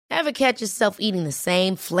Ever catch yourself eating the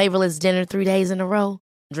same flavorless dinner 3 days in a row?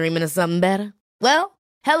 Dreaming of something better? Well,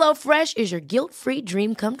 HelloFresh is your guilt-free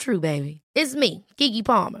dream come true, baby. It's me, Keke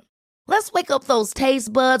Palmer. Let's wake up those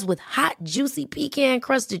taste buds with hot, juicy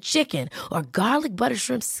pecan-crusted chicken or garlic butter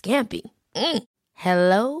shrimp scampi.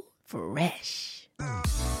 Hello Fresh.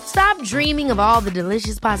 Stop dreaming of all the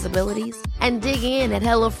delicious possibilities and dig in at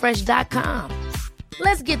HelloFresh.com.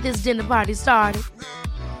 Let's get this dinner party started.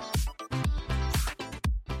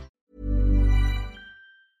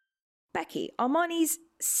 Becky, Armani's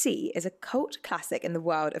C is a cult classic in the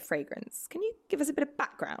world of fragrance. Can you give us a bit of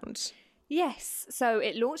background? Yes, so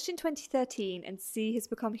it launched in 2013 and C has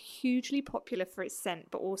become hugely popular for its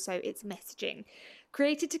scent but also its messaging.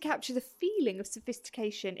 Created to capture the feeling of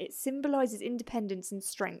sophistication, it symbolises independence and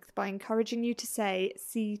strength by encouraging you to say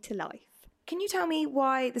C to life. Can you tell me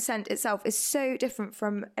why the scent itself is so different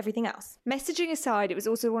from everything else? Messaging aside, it was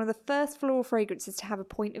also one of the first floral fragrances to have a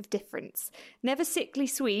point of difference. Never sickly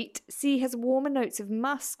sweet, C has warmer notes of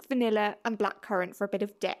musk, vanilla and blackcurrant for a bit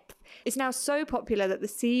of depth. It's now so popular that the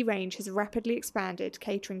C range has rapidly expanded,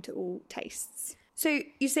 catering to all tastes. So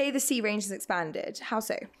you say the C range has expanded. How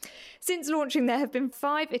so? Since launching, there have been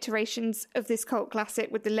 5 iterations of this cult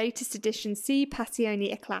classic, with the latest edition C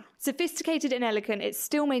Passione Eclat. Sophisticated and elegant, it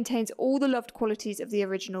still maintains all the loved qualities of the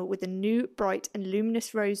original, with a new, bright and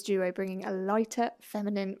luminous rose duo bringing a lighter,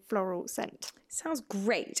 feminine floral scent. Sounds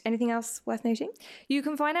great. Anything else worth noting? You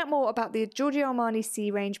can find out more about the Giorgio Armani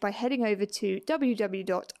C range by heading over to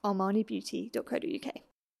www.armanibeauty.co.uk.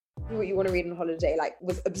 What you want to read on holiday, like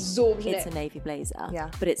with absorption. It's a navy blazer, Yeah,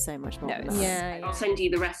 but it's so much more than that. Yeah. I'll send you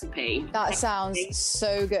the recipe. That sounds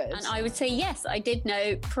so good. And I would say yes, I did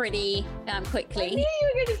know pretty quickly. I knew you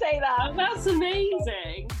were going to say that. That's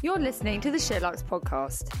amazing. You're listening to the SheerLuxe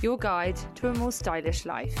podcast, your guide to a more stylish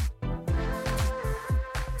life.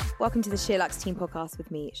 Welcome to the SheerLuxe Team Podcast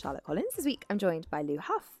with me, Charlotte Collins. This week I'm joined by Lou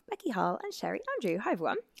Huff, Becky Hull and Sherry Andrew. Hi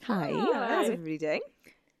everyone. Hi. How's everybody doing?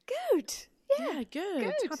 Good. Yeah,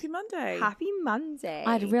 good. Happy Monday. Happy Monday.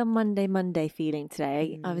 I had a real Monday feeling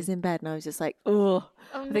today. I was in bed and I was just like, oh.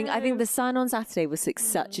 I think the sun on Saturday was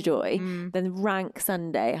such a joy. Then rank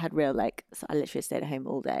Sunday, I had real so I literally stayed at home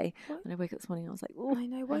all day. And I woke up this morning and I was like, oh. I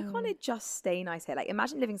know. Why can't it just stay nice here? Like,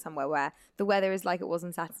 imagine living somewhere where the weather is like it was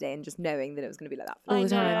on Saturday and just knowing that it was going to be like that for all the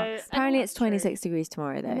time. know. Apparently it's 26 degrees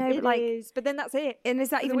tomorrow though. No, It is, but then that's it. And is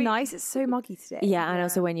that For the even week. nice? It's so muggy today. Yeah, and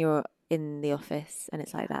also when you're in the office and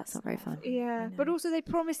it's like that, it's not very fun. Yeah, but also they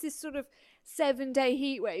promise this sort of 7-day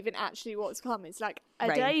heat wave, and actually what's come is like a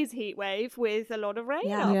Rain. day's heat wave with a lot of rain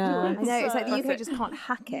Yeah. Yeah. afterwards. I know. It's like the So- UK just can't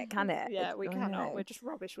hack it, can it? Yeah, we I cannot. know. We're just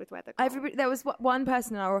rubbish with weather. Everybody, there was one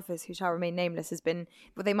person in our office who shall remain nameless has been,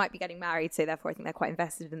 well, they might be getting married, so therefore I think they're quite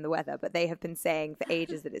invested in the weather, but they have been saying for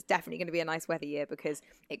ages that it's definitely going to be a nice weather year because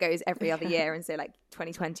it goes every other year. And so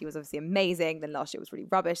 2020 was obviously amazing, then last year was really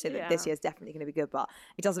rubbish, so that this year's definitely going to be good. But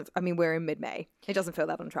it doesn't, I mean, we're in mid-May. It doesn't feel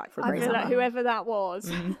that on track for a I great feel like summer. whoever that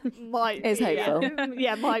was might It's be, hopeful.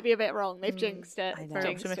 Yeah, might be a bit wrong. They've jinxed it. I know. Very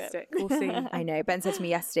Jinxed it. optimistic. We'll see. I know. Ben said to me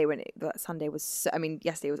yesterday when that Sunday was so,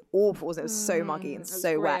 yesterday was awful. Wasn't it? It was so muggy and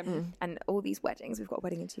so wet. And all these weddings, we've got a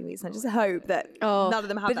wedding in 2 weeks. And I just hope that none of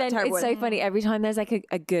them have But that then terrible. it's so funny. Every time there's like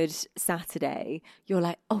a good Saturday, you're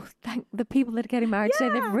like, oh, thank the people that are getting married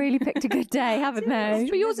today. They've really picked a good day, haven't they?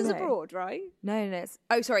 But yours is No. abroad, right? No.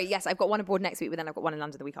 Oh, sorry. Yes, I've got one abroad next week, but then I've got one in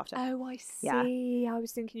London the week after. Oh, I see. Yeah. I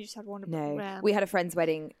was thinking you just had one No, abroad. Yeah. we had a friend's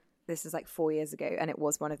wedding. This is 4 years ago, and it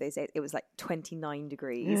was one of those days. It was 29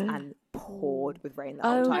 degrees and poured with rain the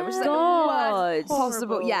whole time, which is the worst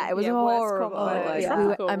possible. Yeah, it was horrible. combo. Oh my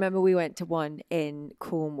Yeah. God. I remember we went to one in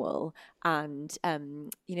Cornwall, and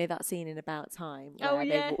you know that scene in About Time where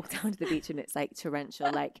they walk down to the beach and it's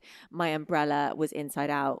torrential. My umbrella was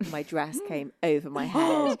inside out, my dress came over my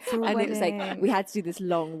head, and it was we had to do this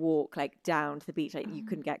long walk down to the beach. You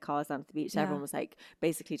couldn't get cars down to the beach. So everyone was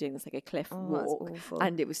basically doing this a cliff walk,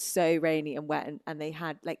 and it was so rainy and wet, and they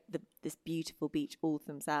had this beautiful beach all to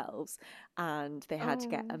themselves, and they had to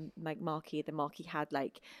get a marquee. The marquee had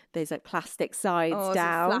those plastic sides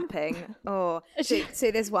down, flapping. So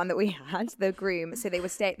this one that we had, the groom. So they were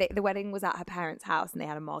the wedding was at her parents' house, and they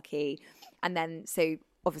had a marquee, and then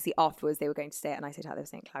obviously afterwards they were going to stay at a nice hotel. They were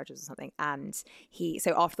staying at Claridge's or something, and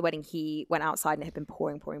after the wedding he went outside and it had been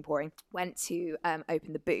pouring. Went to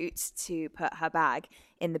open the boot to put her bag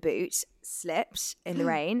in the boot, slipped in the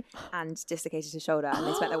rain, and dislocated his shoulder. And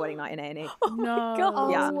they spent their wedding night in A&E. No.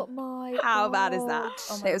 Yeah. Oh my How bad is that?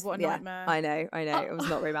 Oh my It was, God, what a yeah, nightmare. I know. It was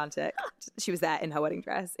not romantic. She was there in her wedding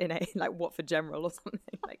dress in a like Watford General or something.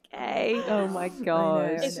 Like, hey. Oh my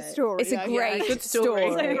God. It's a story. It's a though, great yeah. Good story. story.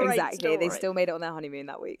 It's a great Exactly. They story. still made it on their honeymoon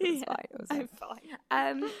that week. It was fine. It was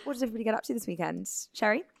fine. What did everybody get up to this weekend?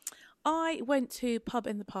 Sherry? I went to Pub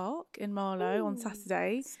in the Park in Marlow on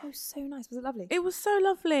Saturday. Oh, so nice. Was it lovely? It was so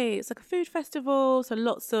lovely. It's like a food festival, so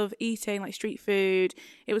lots of eating, like street food.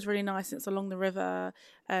 It was really nice. And it's along the river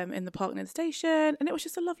in the park near the station. And it was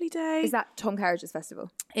just a lovely day. Is that Tom Carriage's festival?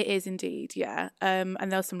 It is indeed, yeah. And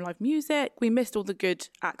there was some live music. We missed all the good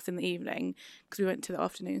acts in the evening because we went to the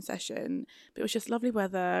afternoon session. But it was just lovely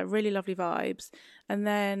weather, really lovely vibes. And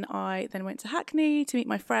then I went to Hackney to meet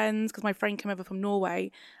my friends because my friend came over from Norway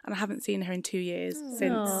and I haven't seen her in 2 years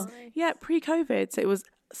since, pre-COVID. So it was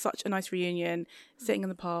such a nice reunion, sitting in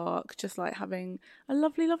the park, just like having a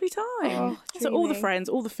lovely, lovely time. So all the friends,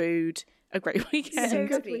 all the food, a great weekend. So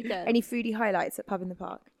good weekend. Any foodie highlights at Pub in the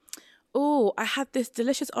Park? Oh, I had this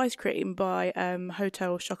delicious ice cream by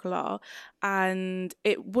Hotel Chocolat, and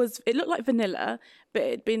it looked like vanilla, but it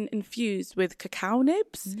had been infused with cacao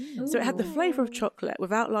nibs. So it had the flavour of chocolate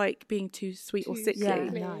without like being too sweet or sickly.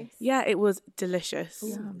 Nice. Yeah, it was delicious.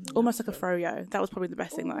 Almost like a froyo. That was probably the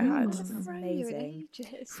best thing that I had. Amazing.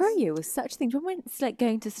 Froyo was such a thing. Do you remember when like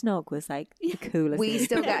going to Snog was like the coolest We thing?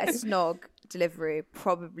 still get a snog delivery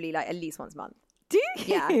probably like at least once a month. Do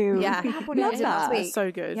Yeah, you? yeah. Love We did last that. week. That's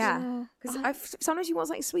so good. Yeah, because sometimes you want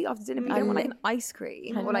something sweet after dinner, but you don't want like an ice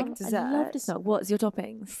cream or like dessert. I love the Snog. What's your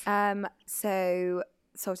toppings? So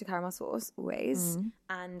salted caramel sauce always,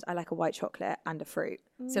 and I like a white chocolate and a fruit.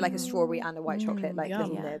 So like a strawberry and a white chocolate, like yum.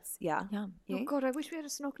 little Yeah. nibs. Yeah. Yum. You? Oh God, I wish we had a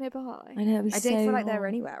snog nearby. I know. It'd be I don't feel like so- they're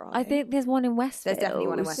anywhere. Are I they? think there's one in Westfield. There's definitely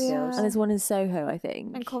one in Westfield. And there's one in Soho, I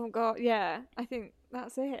think. And Covent Garden, yeah, I think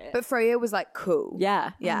that's it. But froyo was like cool.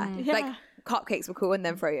 Yeah. Yeah. Yeah. Like cupcakes were cool, and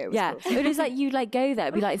then froyo was Yeah. cool. It was like you'd like go there.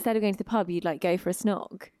 It'd be like instead of going to the pub, you'd like go for a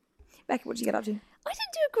Snog. Becky, what did you get up to? I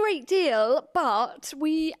didn't do a great deal, but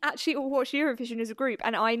we actually all watched Eurovision as a group,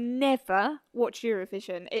 and I never watch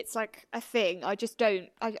Eurovision. It's like a thing. I just don't.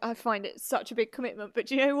 I find it such a big commitment. But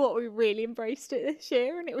do you know what? We really embraced it this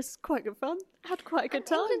year, and it was quite good fun. Had quite a good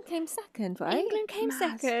time. England came second, right? England came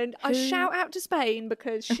second. I shout out to Spain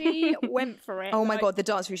because she went for it. Oh my like, god, the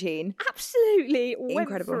dance routine. absolutely went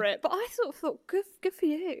Incredible. for it. But I thought, good for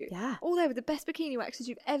you. Yeah. All there with the best bikini waxes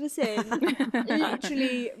you've ever seen.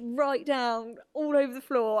 Literally right down all over the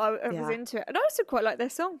floor. I was Yeah. into it. And I also quite like their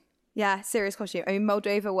song. Yeah, serious costume. I mean,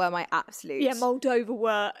 Moldova were my absolute. Yeah, Moldova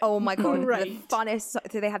were. Oh my god, great. the funnest.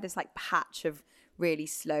 So they had this like patch of really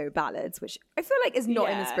slow ballads, which I feel like is not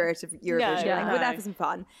in the Yeah. spirit of Eurovision. No, like, we're there no. for some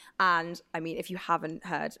fun. And I mean, if you haven't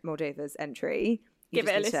heard Moldova's entry, you Give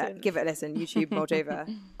just it a need to listen. Give it a listen. YouTube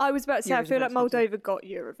Moldova. I was about to say, I feel like Eurovision Festival. Moldova got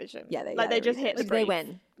Eurovision. Yeah, they- like yeah, they they just really hit the Did brief. they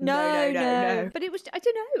win? No. But it was, I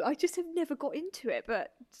don't know. I just have never got into it.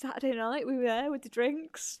 But Saturday night we were there with the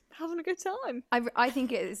drinks, having a good time. I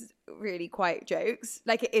think it is really quite jokes.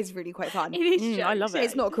 Like it is really quite fun. It is. I love it.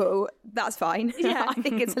 It's not cool. That's fine. Yeah. I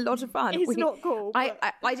think it's a lot of fun. It's not cool, I,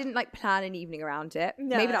 but- I didn't like plan an evening around it.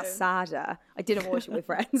 No. Maybe that's sadder. I didn't watch it with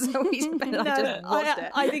friends. So we just, Ben and I just watched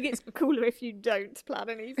it. I think it's cooler if you don't plan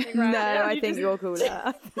an evening around No, it. I You think just- you're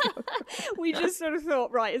cooler. we just sort of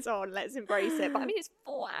thought, right, it's on, let's embrace it. But I mean, it's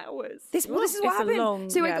 4 hours. This is what It's a happened. long-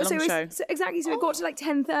 so yeah, it, so long it show. was, so exactly. So it got to like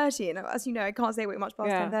 10:30, and as you know, I can't say much past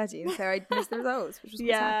Yeah. 10:30, and so I missed the results, which was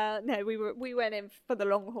quite sad. Yeah, no, we went in for the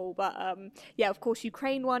long haul, but yeah, of course,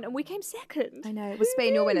 Ukraine won, and we came second. I know. Was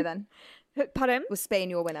Spain your winner then? Pardon? Was Spain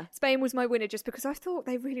your winner? Spain was my winner just because I thought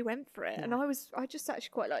they really went for it, and I just actually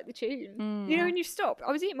quite liked the tune. You know, when you stop,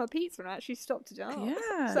 I was eating my pizza and I actually stopped to dance.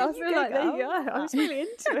 Yeah. So I You feel go, like there you girl. go. I was really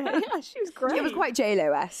into it. Yeah, she was great. It was quite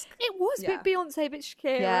J-Lo-esque. It was Yeah. a bit Beyonce, a bit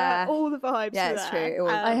Shakira, Yeah. all the vibes. Yeah, were it's there. true. It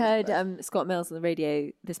was. I heard Scott Mills on the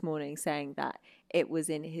radio this morning saying that it was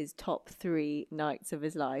in his top 3 nights of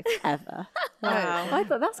his life ever. Wow. I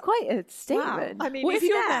thought that's quite a statement. I mean, What if if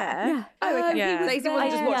you're you're there? Yeah. Oh, okay. Yeah. So you were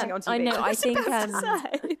just watching it on TV. I know. I think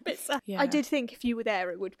Yeah. I did think if you were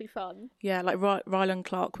there, it would be fun. Yeah, like Rylan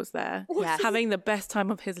Clark was there, Yes. having the best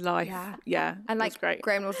time of his life. Yeah, And it was like great.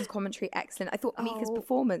 Graham Norton's commentary, excellent. I thought Mika's Oh.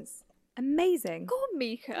 performance, amazing. Go on,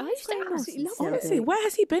 Mika. I used to Graham absolutely love Norton's it. Honestly, where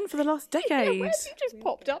has he been for the last decade? Yeah, where's he just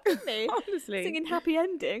popped up, didn't he? Honestly. Singing Happy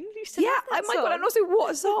Ending. You used to Yeah, love oh that my god, and also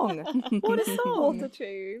what a song. What a song. What a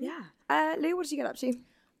tune. Yeah. Lou, what did you get up to?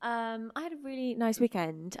 I had a really nice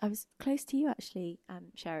weekend. I was close to you actually,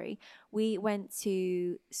 Sherry. We went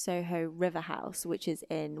to Soho River House, which is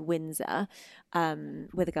in Windsor,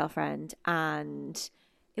 with a girlfriend, and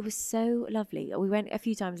It was so lovely. We went a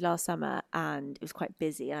few times last summer and it was quite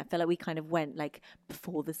busy. And I feel like we kind of went like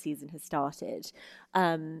before the season has started.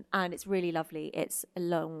 And it's really lovely. It's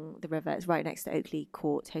along the river. It's right next to Oakley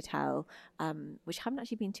Court Hotel, which I haven't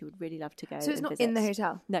actually been to. Would really love to go. So it's and not visit. in the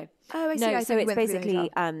hotel? No. Oh, I see. No, I so thought you it's went through the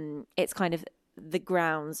basically, hotel. it's kind of, the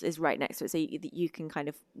grounds is right next to it. So you can kind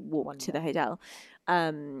of walk to the hotel.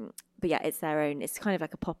 But yeah, it's their own, it's kind of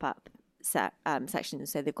like a pop-up section.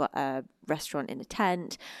 So they've got a restaurant in a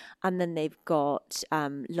tent, and then they've got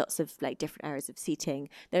lots of like different areas of seating.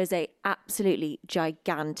 There's a absolutely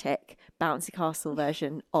gigantic bouncy castle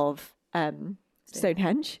version of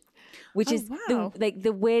Stonehenge, which is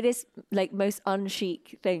the weirdest, like most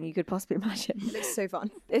unchic thing you could possibly imagine. It looks so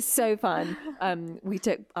fun. It's so fun. We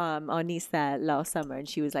took our niece there last summer, and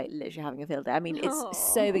she was like literally having a field day. I mean,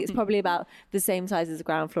 it's so big. It's probably about the same size as the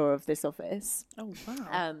ground floor of this office. Oh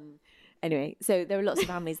wow. Anyway, so there were lots of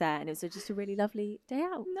families there, and it was just a really lovely day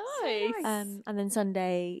out. Nice. And then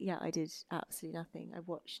Sunday, I did absolutely nothing. I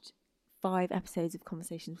watched 5 episodes of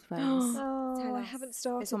Conversations with Friends. Oh, I haven't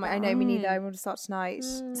started. It's on my. I know, me neither. I want to start tonight.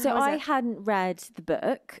 So I hadn't read the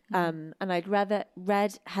book, and I'd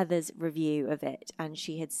read Heather's review of it, and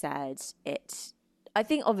she had said it. I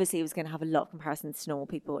think obviously it was going to have a lot of comparisons to Normal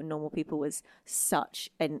People, and Normal People was such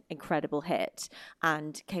an incredible hit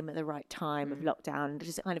and came at the right time of lockdown.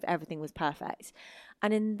 Just kind of everything was perfect.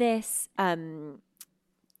 And in this,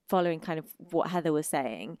 following kind of what Heather was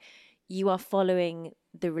saying, you are following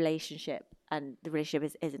the relationship, and the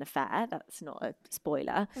relationship is an affair. That's not a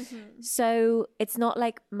spoiler. So it's not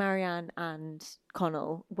like Marianne and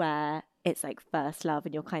Connell where it's like first love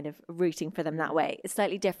and you're kind of rooting for them that way. It's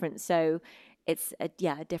slightly different. So it's a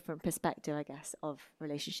different perspective, I guess, of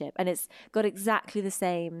relationship. And it's got exactly the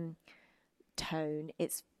same tone.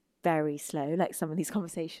 It's very slow. Like some of these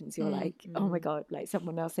conversations, you're like, oh my God, like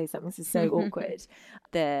someone else say something. This is so awkward.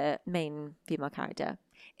 The main female character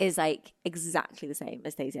is like exactly the same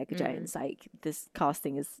as Daisy Edgar Jones. Like this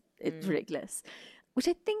casting it's ridiculous, which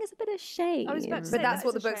I think is a bit of shame. I was about to say, But that's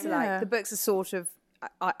what the books are like. Yeah. The books are sort of,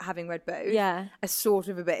 having read both, Yeah. are sort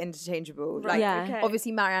of a bit interchangeable. Like, Yeah. Okay.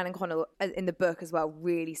 obviously Marianne and Connell in the book as well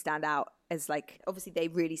really stand out as like, obviously they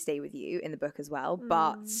really stay with you in the book as well.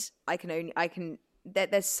 But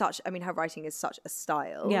there's such, I mean, her writing is such a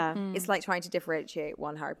style. Yeah. It's like trying to differentiate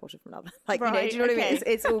one Harry Potter from another. Like, Right, do you know what I mean?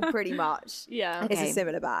 okay. It's all pretty much, Yeah. it's Okay. a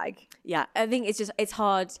similar bag. Yeah, I think it's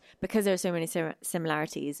hard because there are so many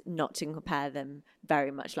similarities not to compare them very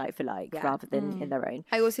much like for like rather than in their own.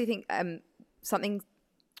 I also think something,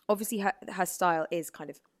 obviously her style is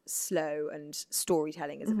kind of slow and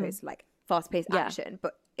storytelling as opposed to like fast-paced action.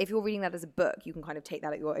 But if you're reading that as a book, you can kind of take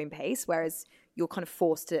that at your own pace, whereas you're kind of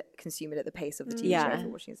forced to consume it at the pace of the TV show if you're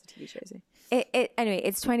watching it as a TV show. So. Anyway,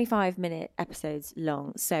 it's 25-minute episodes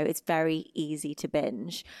long, so it's very easy to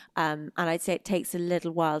binge. And I'd say it takes a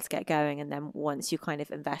little while to get going, and then once you kind of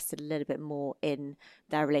invested a little bit more in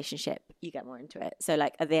their relationship, you get more into it. So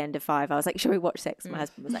like at the end of 5, I was like, should we watch 6? My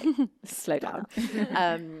husband was like, slow down.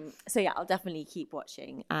 So yeah, I'll definitely keep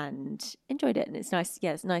watching and enjoyed it. And it's nice.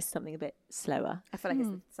 Yeah, it's nice, something a bit slower. I feel like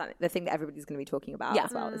it's the thing that everybody's going to be talking about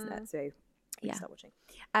as well, isn't it? So start watching.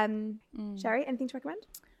 Sherry, anything to recommend?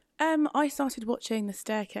 I started watching The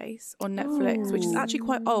Staircase on Netflix, which is actually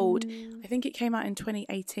quite old. I think it came out in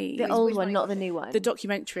 2018. The old one, not the new one. The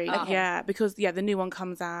documentary, because the new one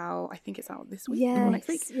comes out. I think it's out this week or next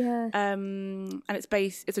week. Yeah. And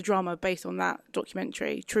it's a drama based on that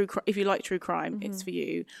documentary. If you like true crime, it's for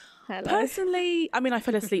you. Hello. Personally, I mean, I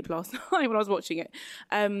fell asleep last night when I was watching it.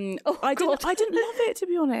 I didn't love it, to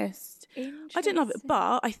be honest. I didn't love it,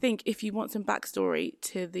 but I think if you want some backstory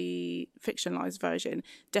to the fictionalized version,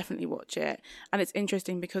 definitely watch it. And it's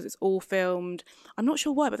interesting because it's all filmed. I'm not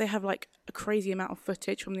sure why, but they have like a crazy amount of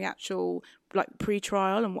footage from the actual like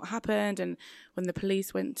pre-trial and what happened and when the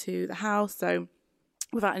police went to the house. So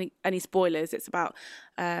without any spoilers, it's about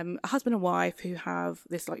a husband and wife who have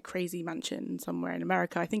this like crazy mansion somewhere in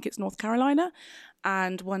America. I think it's North Carolina.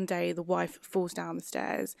 And one day the wife falls down the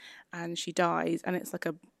stairs and she dies. And it's like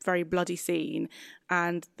a very bloody scene.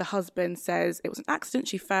 And the husband says it was an accident,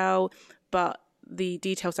 she fell, but the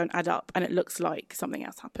details don't add up and it looks like something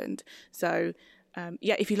else happened. So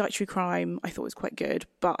if you like true crime, I thought it was quite good.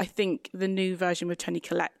 But I think the new version with Toni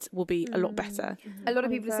Collette will be a lot better. A lot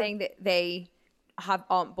of people are saying that they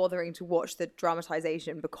aren't bothering to watch the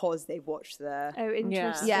dramatization because they've watched the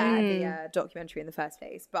the documentary in the first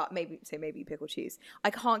place. But maybe you pick or choose.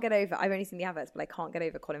 I can't get over. I've only seen the adverts, but I can't get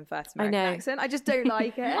over Colin Firth's American accent. I just don't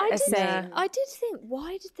like it. I did think,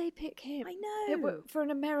 why did they pick him? I know For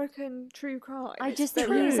an American true crime. I just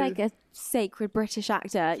think he's like a sacred British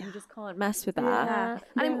actor. You just can't mess with that.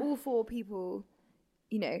 And I'm all for people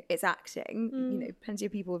you know, it's acting. You know, plenty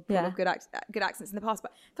of people have pulled off good accents in the past,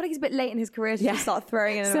 but I feel like he's a bit late in his career to just start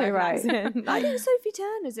throwing in an American accent. I think Sophie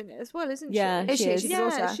Turner's in it as well, isn't she? Yeah, Is she? is. She's Yeah,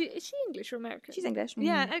 also. is she English or American? She's English.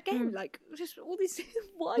 Yeah, again, like just all these.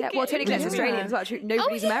 Yeah, well, Toni Collette's Australian as well.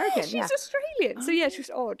 Nobody's American. She's Australian. So yeah, it's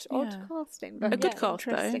just odd casting. But A good cast,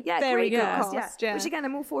 though. interesting. Yeah, very great good cast. cast. Yeah. Which again,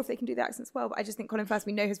 I'm all for if they can do the accents well, but I just think Colin Firth,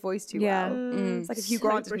 we know his voice too well. It's like if Hugh So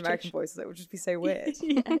Grant did an American British. voice, it would just be so weird.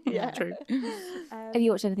 Yeah. True. Have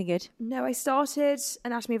you watched anything good? No, I started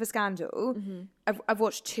Anatomy of a Scandal. I've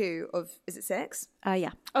watched 2 of, is it 6? Yeah.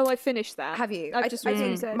 Oh, I finished that. Have you? I've just I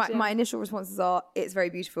think researched, my initial responses are, it's very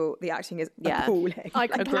beautiful. The acting is appalling. I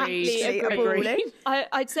Agreed. completely agree. Appalling.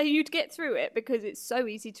 I'd say you'd get through it because it's so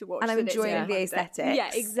easy to watch. And I'm that it's enjoying kind the of- aesthetics. Yeah,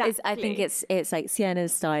 exactly. I think it's like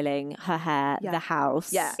Sienna's styling, her hair, the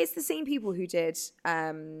house. Yeah, it's the same people who did.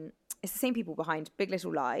 It's the same people behind Big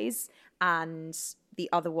Little Lies and the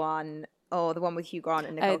other one, the one with Hugh Grant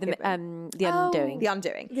and Nicole Kidman. The Undoing. The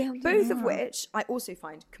Undoing. Both of which I also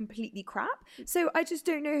find completely crap. So I just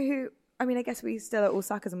don't know who. I mean, I guess we still are all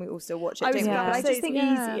suckers and we all still watch it. I was don't we? gonna But I say just think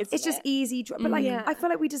easy, it's just easy. But like, Yeah. I feel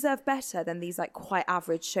like we deserve better than these like quite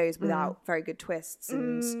average shows without very good twists.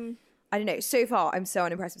 And I don't know. So far, I'm so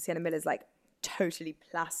unimpressed with Sienna Miller's like totally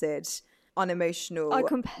placid, unemotional, I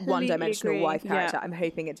completely one-dimensional agree. wife character. Yeah. I'm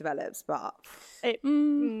hoping it develops, but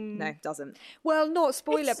No, it doesn't. Well, not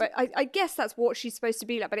spoiler, but I guess that's what she's supposed to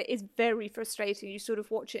be like. But it is very frustrating. You sort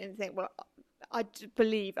of watch it and think, well, I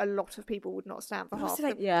believe a lot of people would not stand for half. Also,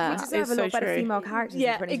 like, the- we That deserve is a lot so better true. female characters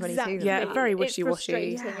yeah, in 2022. exactly. Yeah, very It's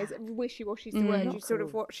wishy-washy. frustrating. It's wishy-washy is the word. You sort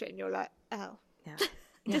of watch it and you're like, oh, Yeah.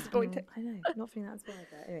 disappointed. I know, not feeling that inspired.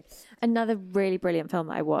 But anyway, Another really brilliant film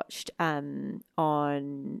that I watched on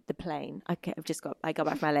the plane. I got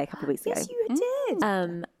back from LA a couple of weeks ago. yes, you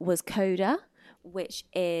did. Was Coda, which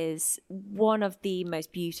is one of the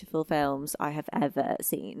most beautiful films I have ever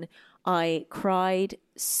seen. I cried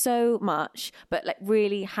so much, but like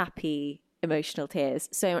really happy, emotional tears.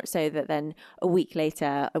 So much so that then a week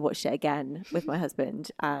later, I watched it again with my husband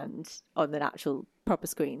and on the actual proper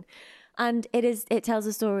screen. And it tells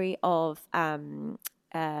a story of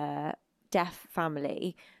deaf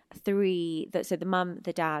family. So the mum,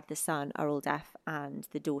 the dad, the son are all deaf and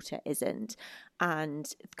the daughter isn't.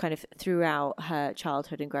 And kind of throughout her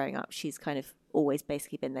childhood and growing up, she's kind of always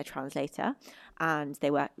basically been their translator. And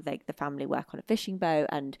they work, like the family work on a fishing boat,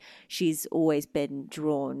 and she's always been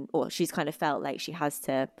drawn, or she's kind of felt like she has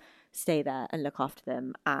to stay there and look after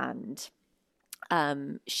them. And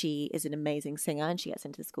she is an amazing singer and she gets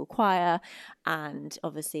into the school choir, and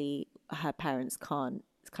obviously her parents can't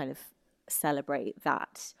kind of celebrate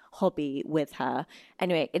that hobby with her.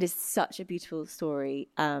 Anyway, it is such a beautiful story,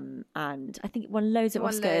 and I think it won loads of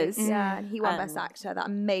Oscars. Yeah, and he won Best Actor. That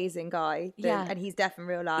amazing guy. And he's deaf in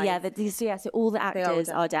real life. So all the actors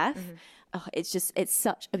deaf. are deaf. Oh, it's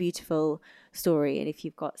such a beautiful story, and if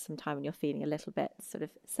you've got some time and you're feeling a little bit sort of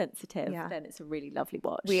sensitive, then it's a really lovely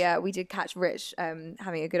watch. We did catch Rich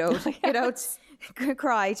having a good old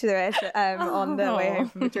cry to the Rich on the way home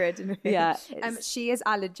from Madrid. Didn't we? Yeah, she is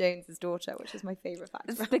Alan Jones's daughter, which is my favourite fact.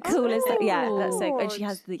 It's the coolest. Yeah, that's so. And she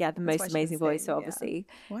has the most why she amazing can voice. sing, So yeah. obviously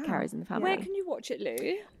carries in the family. Where can you watch it,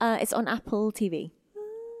 Lou? It's on Apple TV.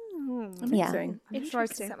 Amazing. I'm sure I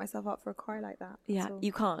could set myself up for a cry like that. Yeah, That's all.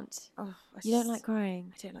 you can't. Oh, You don't like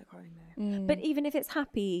crying. I don't like crying though. But even if it's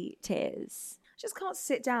happy tears. I just can't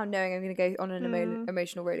sit down knowing I'm going to go on an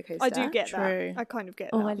emotional roller coaster. I do get True. that. I kind of get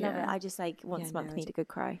Oh, that. I love it. I just like once a month need a good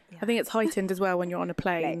cry. I think it's heightened as well when you're on a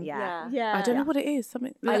plane. Yeah. Yeah. I don't know what it is.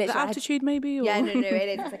 Something the literally had- altitude maybe. Or? Yeah, no, it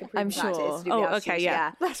is. It's like a proven I'm fact. sure. It's to do with Oh, the okay, altitude,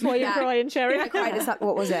 yeah. That's why you're crying, Sherry. I cried at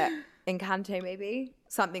what was it? Encanto, maybe?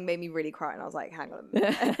 Something made me really cry, and I was like, hang on a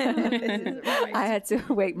minute. This isn't right. I had to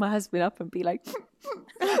wake my husband up and be like,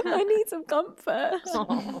 I need some comfort.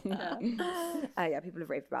 Yeah, people have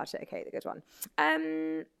raved about it. Okay, the good one.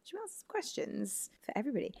 Should we ask some questions for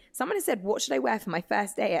everybody? Someone has said, what should I wear for my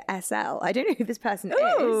first day at SL? I don't know who this person is.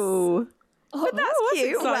 Oh, But that's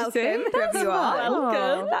cute. exciting. Welcome, whoever you are.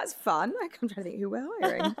 Welcome. That's fun. I'm trying to think who we're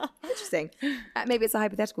hiring. Interesting. Maybe it's a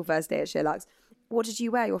hypothetical first day at Sherlock's. What did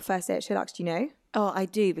you wear your first day at Sherlock's? Do you know? Oh, I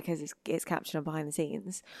do, because it's captured on behind the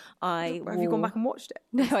scenes. Have you gone back and watched it?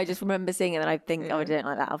 No, I just remember seeing it and I think, I don't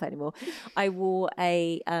like that outfit anymore. I wore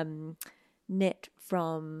a knit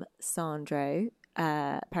from Sandro,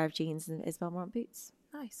 pair of jeans and Isabel Marant boots.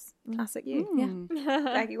 Nice. Classic you. Yeah.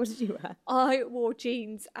 Becky, what did you wear? I wore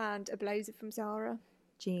jeans and a blazer from Zara.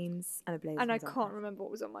 Jeans and a blazer. And I from Zara. can't remember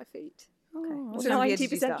what was on my feet. It's a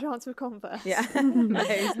 90% chance for Converse. Yeah.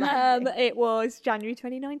 It was January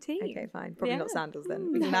 2019. Okay, fine. Probably not sandals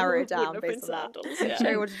then. We can narrow it down based on that.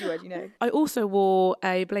 Sherry, what did you wear? Do you know? I also wore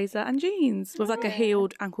a blazer and jeans with like a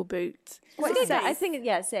heeled ankle boot. I think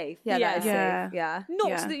safe. Yeah, that is Yeah. safe. Yeah.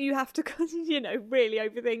 Not that you have to, really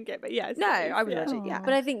overthink it, but yes. No, I would imagine, yeah.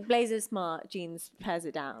 But I think blazer's smart, jeans pairs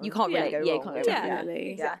it down. You can't really go wrong. Yeah, you can't go wrong.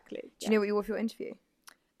 Definitely. Exactly. Do you know what you wore for your interview?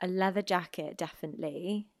 A leather jacket,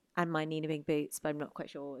 definitely, and my Nina Bing boots, but I'm not quite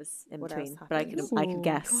sure what was in What between. else But I can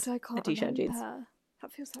guess. God, I can't a t-shirt and jeans. remember.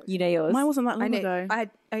 That feels like You know yours. Mine wasn't that I long know. ago. I had.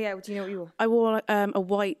 Oh yeah. Do you know what you wore? I wore a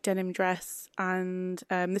white denim dress, and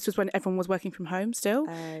this was when everyone was working from home still.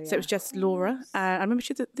 So it was just Laura. I remember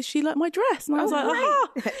she liked my dress, and I was like, aha!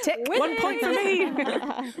 Tick. 1 point for me.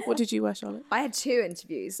 What did you wear, Charlotte? I had 2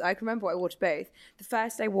 interviews. I can remember what I wore to both. The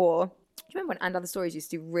first I wore. Do you remember when And Other Stories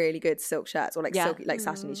used to do really good silk shirts or like silky, like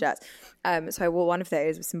satiny shirts? So I wore one of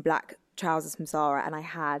those with some black trousers from Zara, and I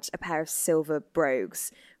had a pair of silver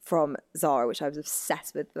brogues from Zara, which I was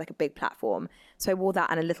obsessed with, like a big platform. So I wore that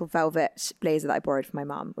and a little velvet blazer that I borrowed from my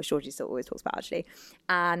mum, which Georgie still always talks about actually.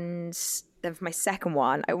 And then for my second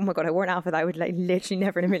one, oh my God, I wore an outfit that I would like literally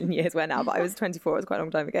never in a million years wear now, but I was 24, it was quite a long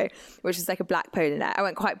time ago, which was like a black polo neck. I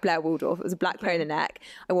went quite Blair Waldorf. It was a black polo neck.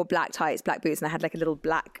 I wore black tights, black boots, and I had like a little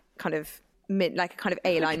black kind of like a kind of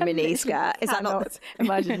A-line mini skirt. Is that not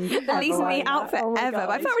imagine the least me outfit ever? But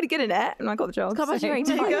I felt really good in it, and I got the job. Can't imagine wearing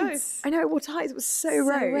tights. I know, I wore tights. It was so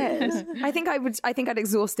road. I think I'd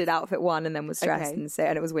exhausted outfit 1 and then was stressed,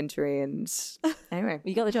 and it was wintry. And anyway,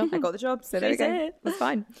 You got the job. I got the job. So there we go. That's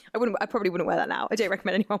fine. I probably wouldn't wear that now. I don't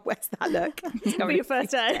recommend anyone wears that look for your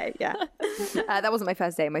first day. Yeah, that wasn't my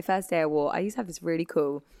first day. My first day I used to have this really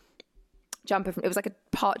cool jumper it was like a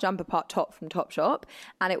part jumper part top from Topshop,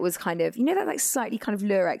 and it was kind of, that like slightly kind of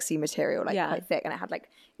lurexy material, like quite thick, and it had like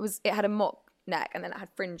it had a mock neck, and then it had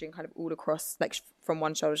fringing kind of all across, like from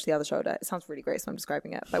one shoulder to the other shoulder. It sounds really great, so I'm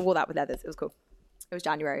describing it. But I wore that with leathers. It was cool. It was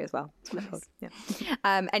January as well. Nice. Yeah.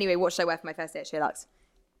 Anyway, what should I wear for my first day at SheerLuxe?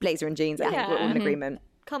 Blazer and jeans. I think we're all in agreement.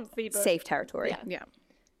 Comfy, but safe territory. Yeah.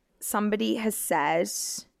 Somebody has said,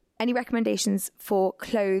 any recommendations for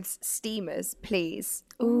clothes steamers, please?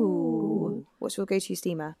 Ooh. What's your go-to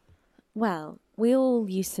steamer? Well, we all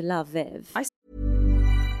used to love Viv.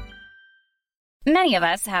 Many of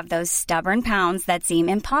us have those stubborn pounds that seem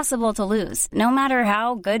impossible to lose, no matter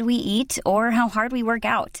how good we eat or how hard we work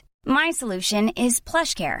out. My solution is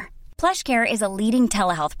PlushCare. PlushCare is a leading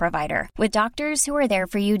telehealth provider with doctors who are there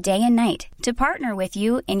for you day and night to partner with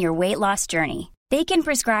you in your weight loss journey. They can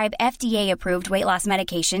prescribe FDA-approved weight loss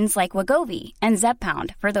medications like Wegovy and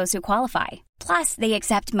Zepbound for those who qualify. Plus, they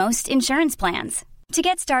accept most insurance plans. To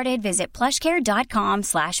get started, visit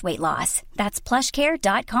plushcare.com/weightloss. That's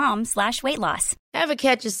plushcare.com/weightloss. Ever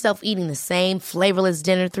catch yourself eating the same flavorless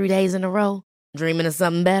dinner 3 days in a row? Dreaming of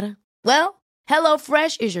something better? Well,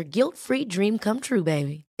 HelloFresh is your guilt-free dream come true,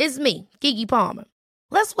 baby. It's me, Keke Palmer.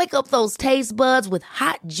 Let's wake up those taste buds with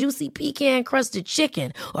hot, juicy pecan-crusted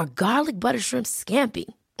chicken or garlic butter shrimp scampi.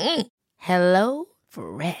 Hello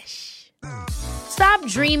Fresh. Stop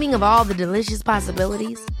dreaming of all the delicious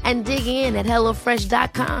possibilities and dig in at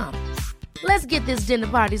HelloFresh.com. Let's get this dinner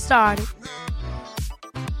party started.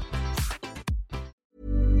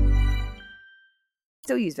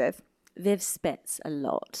 Still use Viv. Viv spits a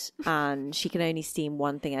lot, and she can only steam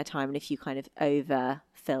one thing at a time, and if you kind of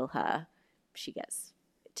overfill her, she gets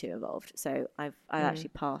too involved. So I actually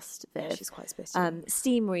passed Viv. Yeah, she's quite spitty.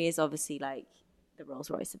 Steamery is obviously like the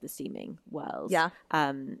Rolls Royce of the steaming world. Yeah.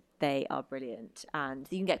 They are brilliant, and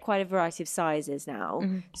you can get quite a variety of sizes now.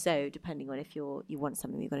 Mm-hmm. So depending on if you want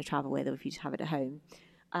something you're going to travel with, or if you just have it at home.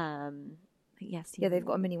 Yes. Yeah, they've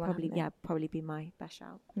got a mini one. Probably be my best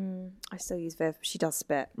shout. I still use Viv. She does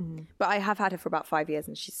spit, but I have had her for about 5 years,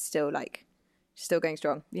 and she's still going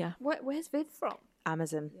strong. Yeah. Where's Viv from?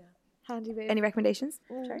 Amazon. Yeah. Handy Viv. Any recommendations?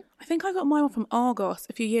 Sorry? I think I got mine from Argos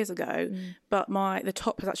a few years ago, but the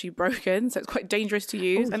top has actually broken, so it's quite dangerous to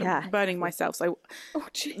use, and I'm burning myself. So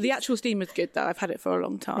the actual steamer is good though. I've had it for a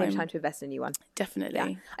long time. Maybe time to invest in a new one. Definitely.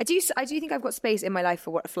 Yeah. I do think I've got space in my life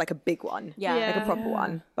for like a big one. Yeah. Like a proper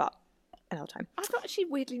one, but another time. I've actually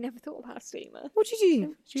weirdly never thought about a steamer. What do you do? Do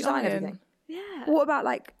you Design iron? everything? Yeah. What about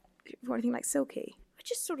like anything like silky? I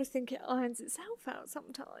just sort of think it irons itself out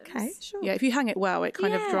sometimes. Okay, sure. Yeah, if you hang it well, it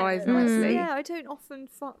kind of dries nicely. Yeah, I don't often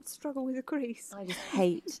struggle with a crease. I just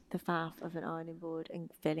hate the faff of an ironing board and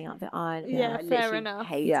filling up the iron. Yeah, I fair literally enough.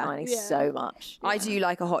 hate ironing so much. I do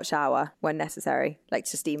like a hot shower when necessary, like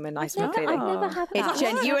to steam a nice one clearly. I've never had that. It's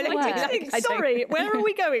genuinely Sorry, where are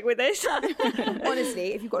we going with this?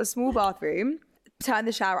 Honestly, if you've got a small bathroom, turn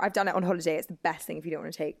the shower. I've done it on holiday. It's the best thing if you don't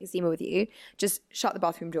want to take a steamer with you. Just shut the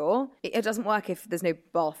bathroom door. It doesn't work if there's no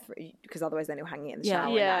bath, because otherwise then you're hanging it in the shower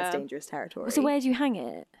and that's dangerous territory. So where do you hang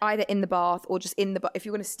it? Either in the bath or just in the if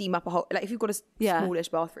you're going to steam up a whole, like if you've got a smallish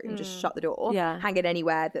bathroom, just shut the door. Hang it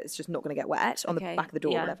anywhere that's just not going to get wet, on the back of the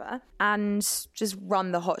door or whatever. And just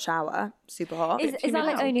run the hot shower, super hot. Is that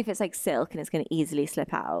like only if it's like silk and it's going to easily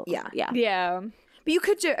slip out? Yeah. But you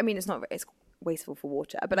could do, I mean, it's wasteful for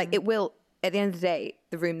water, but like it will, at the end of the day,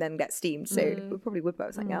 the room then gets steamed. So we probably would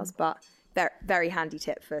put something else, but they're very handy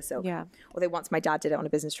tip for silk. Yeah. Although once my dad did it on a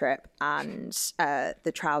business trip and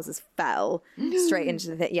the trousers fell straight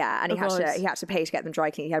into the and he had to pay to get them dry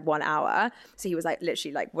cleaned. He had 1 hour, so he was like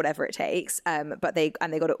literally like whatever it takes. But they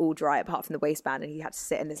got it all dry apart from the waistband, and he had to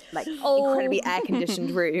sit in this like incredibly air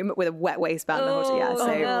conditioned room with a wet waistband the whole time.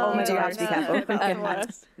 So you do have to be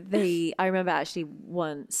careful. I remember actually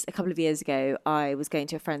once a couple of years ago, I was going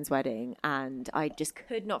to a friend's wedding and I just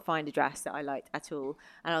could not find a dress that I liked at all,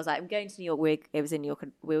 and I was like, I'm going to New York. It was in New York,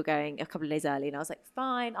 and we were going a couple of days early, and I was like,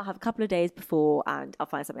 fine, I'll have a couple of days before and I'll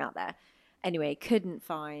find something out there. Anyway, couldn't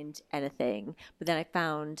find anything, but then I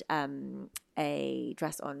found a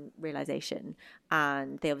dress on Realization,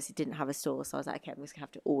 and they obviously didn't have a store, so I was like, okay, I'm just gonna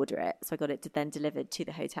have to order it. So I got it then delivered to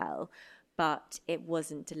the hotel, but it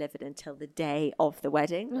wasn't delivered until the day of the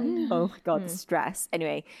wedding. Oh my god, the stress.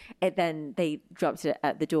 Anyway, they dropped it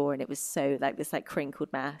at the door, and it was so like this like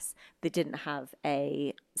crinkled mess. They didn't have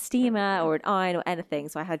a steamer or an iron or anything,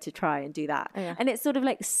 so I had to try and do that. And it's sort of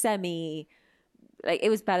like like it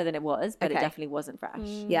was better than it was, but it definitely wasn't fresh.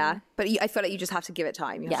 Yeah, but I feel like you just have to give it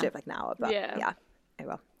time. You have to do it like an hour. But yeah. Oh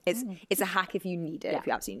well. It's a hack if you need it, if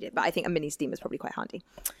you absolutely need it. But I think a mini steamer is probably quite handy.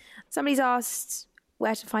 Somebody's asked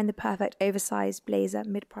where to find the perfect oversized blazer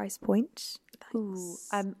mid-price point.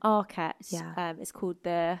 Arket. Yeah. It's called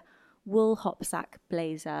the Wool Hopsack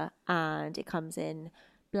Blazer, and it comes in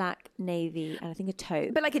black, navy, and I think a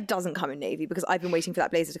taupe. But like it doesn't come in navy, because I've been waiting for that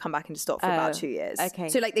blazer to come back into stock for about 2 years. Okay.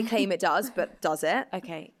 So like they claim it does, but does it?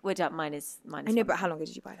 Okay. We're done. Mine is I know, but how long ago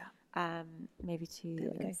did you buy that? Maybe 2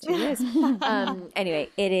 years. 2 years. Anyway,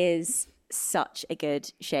 it is such a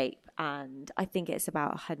good shape, and I think it's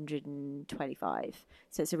about 125,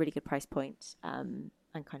 so it's a really good price point, and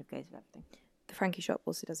kind of goes with everything. The Frankie shop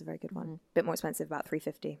also does a very good one. Bit more expensive, about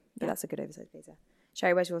 $350, but that's a good oversized blazer.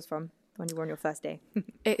 Sherry, where's yours from? The one you wore on your first day?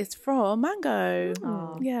 It is from Mango.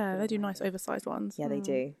 Yeah, they do nice oversized ones. Yeah, they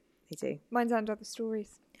do. They do. Mine's And Other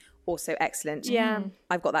Stories. Also excellent. Yeah.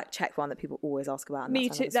 I've got that checked one that people always ask about. And Me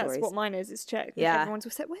too. That's what mine is. It's checked. Yeah. Everyone's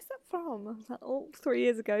always said, where's that from? I was like, 3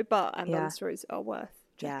 years ago. But And Other Stories are worth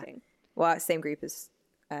checking. Yeah. Well, same group as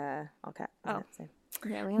Arket. So.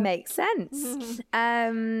 Yeah, we have. Makes sense.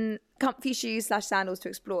 Comfy shoes / sandals to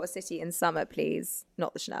explore a city in summer, please.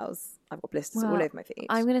 Not the Chanels. I've got blisters all over my feet.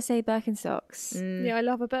 I'm going to say Birkenstocks. Yeah, I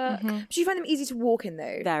love a Birk. Do you find them easy to walk in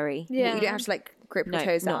though? Very. Yeah. You don't have to like grip your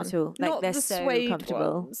toes down. Not at all. Like Not they're the so suede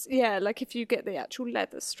comfortable. ones. Yeah, like if you get the actual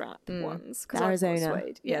leather strap ones. 'Cause I've got Arizona.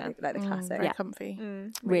 suede. Yeah, like the classic. Very comfy.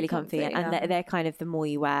 Really comfy. And they're kind of, the more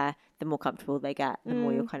you wear, the more comfortable they get, the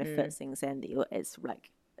more your kind of foot sinks in. It's like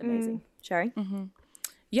amazing. Sherry?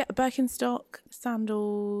 Yeah, Birkenstock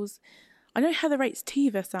sandals. I know Heather rates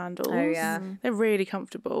Teva sandals. Oh yeah, they're really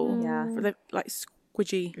comfortable. Yeah, they're like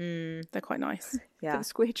squidgy. They're quite nice. Yeah, the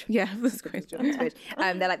squidge. Yeah, the squidge.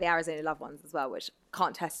 They're like the Arizona Love ones as well, which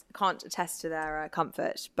can't attest to their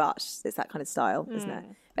comfort, but it's that kind of style, isn't it?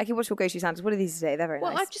 Becky, what's your go-to sandals? What are these today? They're very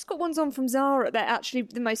nice. Well, I've just got ones on from Zara. They're actually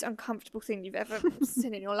the most uncomfortable thing you've ever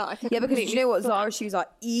seen in your life. Yeah, because you know what? Zara shoes are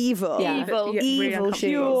evil. Yeah. Evil shoes.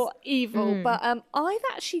 Pure evil. But I've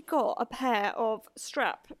actually got a pair of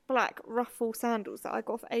strap black ruffle sandals that I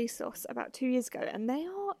got off ASOS about 2 years ago, and they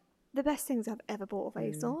are the best things I've ever bought of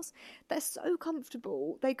ASOS. They're so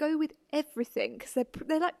comfortable. They go with everything because they're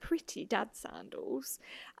like pretty dad sandals.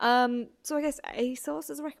 So I guess ASOS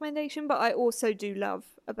is a recommendation, but I also do love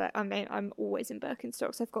I'm always in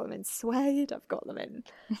Birkenstocks. I've got them in suede. I've got them in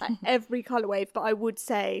every colour wave, but I would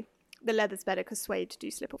say the leather's better because suede do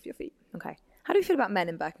slip off your feet. Okay. How do you feel about men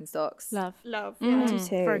in Birkenstocks? Love. Yeah. I do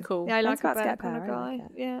too. Very cool. Yeah, I like a Birkenstock kind of guy.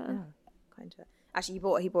 Like yeah. Kind of. Actually,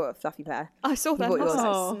 he bought a fluffy pair. I saw that. He bought yours.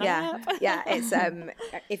 Oh, Yeah. It's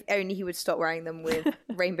if only he would stop wearing them with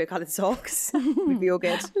rainbow coloured socks, we'd be all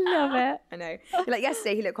good. Love it. I know. Like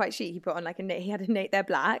yesterday, he looked quite chic. He put on they're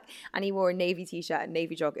black, and he wore a navy t-shirt and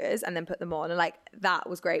navy joggers, and then put them on, and like that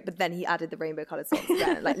was great. But then he added the rainbow coloured socks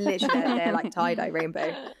again, like literally they're like tie-dye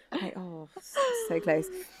rainbow. Like, oh, so close.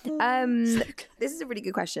 This is a really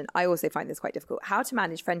good question. I also find this quite difficult. How to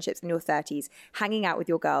manage friendships in your 30s? Hanging out with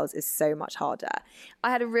your girls is so much harder. I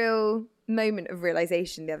had a real moment of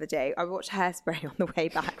realization the other day. I watched Hairspray on the way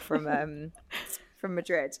back from from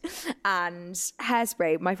Madrid. And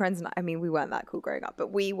Hairspray, my friends and I mean, we weren't that cool growing up,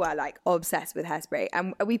 but we were like obsessed with Hairspray.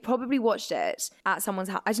 And we probably watched it at someone's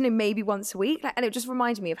house, I don't know, maybe once a week. Like, and it just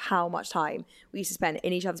reminded me of how much time we used to spend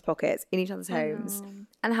in each other's pockets, in each other's homes,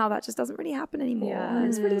 and how that just doesn't really happen anymore. Yeah.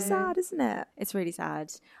 It's really sad, isn't it? It's really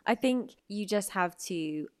sad. I think you just have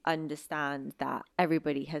to understand that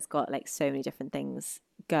everybody has got like so many different things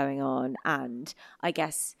going on, and I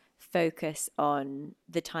guess focus on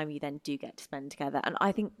the time you then do get to spend together. And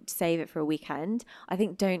I think save it for a weekend. I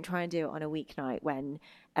think don't try and do it on a weeknight when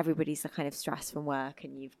everybody's kind of stressed from work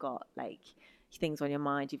and you've got like things on your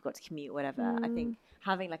mind, you've got to commute, whatever. I think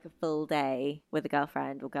having like a full day with a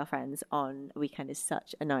girlfriend or girlfriends on a weekend is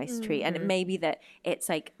such a nice treat. And it may be that it's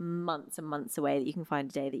like months and months away that you can find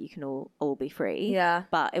a day that you can all be free. Yeah.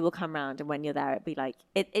 But it will come round, and when you're there, it'll be like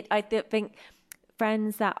I think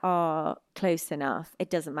friends that are close enough,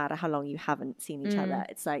 it doesn't matter how long you haven't seen each other.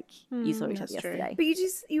 It's like you saw each other yesterday. But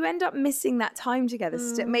you end up missing that time together.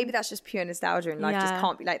 Maybe that's just pure nostalgia, and life just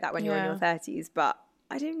can't be like that when you're in your 30s. But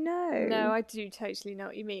I don't know. No, I do totally know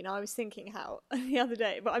what you mean. I was thinking how the other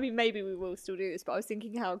day, but I mean, maybe we will still do this, but I was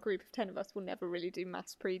thinking how a group of 10 of us will never really do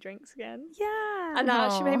mass pre-drinks again. Yeah. And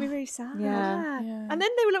that actually made me really sad. Yeah. And then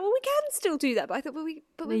they were like, well, we can still do that. But I thought, well, we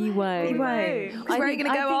you won't. You won't. Because where are you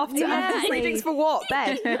going to go after? Yeah. Pre-drinks for what?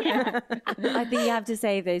 Bed? I think you have to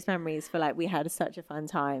save those memories for like, we had such a fun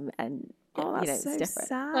time, and that's it's so different.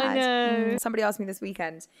 sad. I know. Somebody asked me this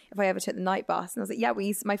weekend if I ever took the night bus, and I was like, yeah,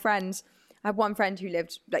 my friend, I had one friend who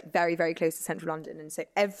lived like very, very close to central London, and so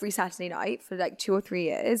every Saturday night for like 2 or 3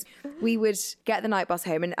 years, we would get the night bus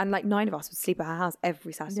home, and like 9 of us would sleep at her house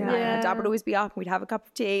every Saturday night. And her dad would always be up, and we'd have a cup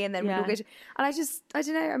of tea, and then we'd all go to, and I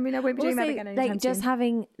don't know, I mean, I won't be doing that again anytime like just soon.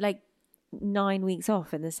 having like 9 weeks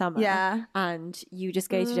off in the summer, and you just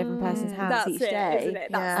go to a different person's house each day, isn't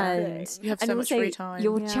it? That's You have so much free time.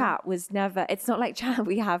 Your chat was never, it's not like chat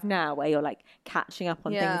we have now where you're like catching up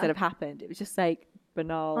on things that have happened. It was just like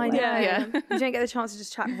banal. I know. Yeah. You don't get the chance to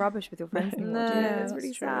just chat rubbish with your friends anymore, do you? It's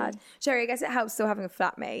really sad. Sherry, I guess it helps still having a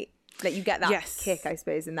flatmate. Like you get that kick, I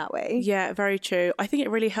suppose, in that way. Yeah, very true. I think it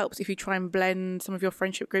really helps if you try and blend some of your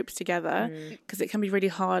friendship groups together, because it can be really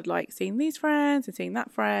hard, like seeing these friends and seeing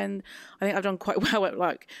that friend. I think I've done quite well at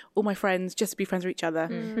like all my friends just to be friends with each other.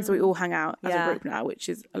 So we all hang out as a group now, which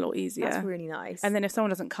is a lot easier. That's really nice. And then if someone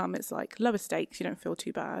doesn't come, it's like lower stakes. You don't feel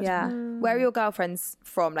too bad. Yeah. Where are your girlfriends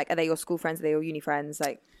from? Like, are they your school friends? Are they your uni friends?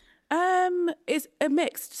 Like, it's a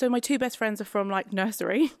mixed. So my 2 best friends are from like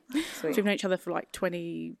nursery. So we've known each other for like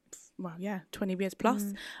 20 years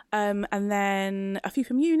plus. And then a few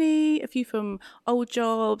from uni, a few from old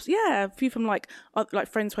jobs. Yeah, a few from like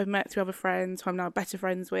friends who I've met through other friends who I'm now better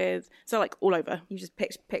friends with. So like all over. You just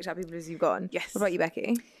picked up people as you've gone. Yes. What about you,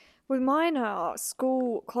 Becky? Well, mine are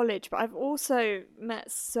school, college, but I've also met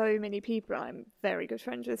so many people I'm very good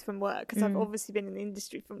friends with from work, because I've obviously been in the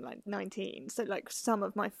industry from like 19. So like some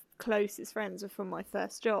of my closest friends are from my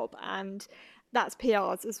first job, and that's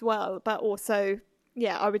PRs as well. But also,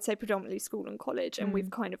 yeah, I would say predominantly school and college, and we've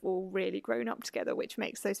kind of all really grown up together, which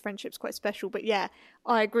makes those friendships quite special. But yeah,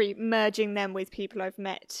 I agree, merging them with people I've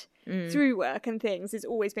met through work and things has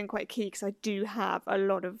always been quite key, because I do have a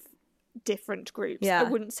lot of different groups. I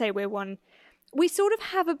wouldn't say we're one. We sort of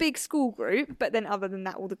have a big school group, but then other than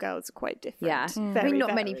that, all the girls are quite different. Yeah. I mean,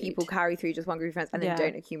 not many people carry through just one group of friends and then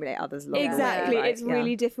don't accumulate others along the way. Exactly. Like, it's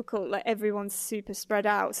really difficult. Like, everyone's super spread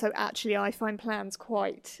out. So actually, I find plans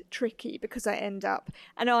quite tricky, because I end up,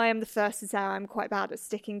 and I am the first to say I'm quite bad at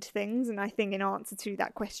sticking to things. And I think in answer to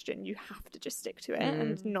that question, you have to just stick to it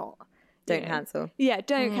and not... Don't cancel. Yeah,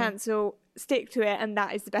 don't cancel. Stick to it, and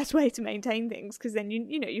that is the best way to maintain things, because then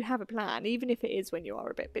you have a plan, even if it is when you are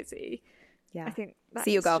a bit busy. Yeah, I think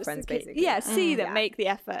see your girlfriends basically. Yeah, see them, make the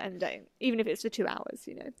effort, and don't, even if it's for 2 hours.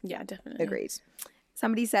 Yeah, definitely. Agreed.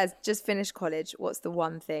 Somebody says, just finished college. What's the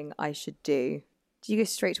one thing I should do? Do you go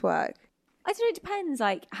straight to work? I don't know. It depends,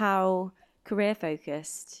 like how career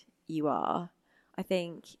focused you are. I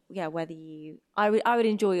think, whether you, I would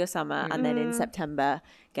enjoy your summer, and then in September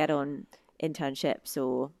get on internships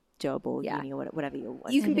or job or uni or whatever you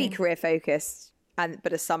want. You can be career focused,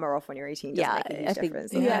 but a summer off when you're 18 doesn't make a huge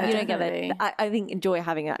difference. You don't get that. I think enjoy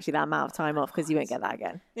having actually that amount of time off, because you won't get that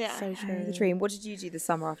again. Yeah, so true. The dream. What did you do the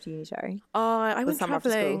summer after uni, Sherry? I went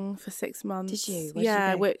travelling for 6 months. Did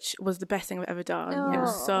you? Which was the best thing I've ever done. It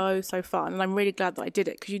was so fun, and I'm really glad that I did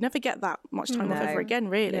it, because you never get that much time off ever again,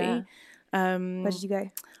 really. Where did you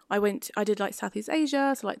go? I did like Southeast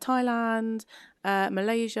Asia, so like Thailand,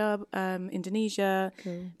 Malaysia, Indonesia.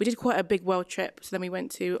 Cool. We did quite a big world trip. So then we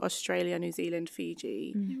went to Australia, New Zealand,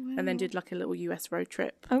 Fiji, and then did like a little US road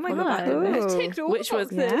trip. Oh my on the back God. of it, Ticked all which the was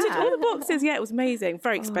boxes. ticked all the boxes. Yeah, it was amazing.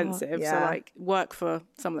 Very expensive. yeah. So like work for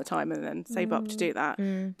some of the time and then save up to do that.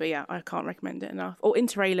 But yeah, I can't recommend it enough. Or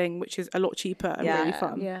interrailing, which is a lot cheaper and really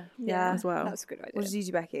fun. Yeah. as well. That's a good idea. What did you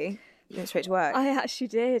do, Becky? You went straight to work. I actually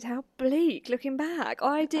did. How bleak looking back.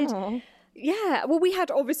 I did. Yeah, well, we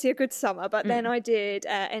had obviously a good summer, but then I did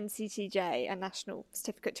NCTJ, a National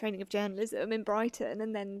Certificate Training of Journalism in Brighton,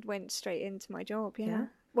 and then went straight into my job. Yeah.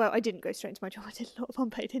 Well, I didn't go straight into my job. I did a lot of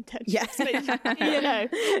unpaid internships. Yeah. You know,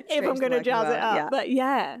 if I'm going to jazz it up. Yeah. But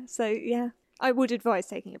yeah, so yeah, I would advise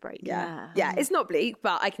taking a break. Yeah, it's not bleak,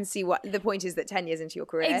 but I can see what the point is that 10 years into your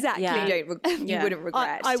career, Exactly. you wouldn't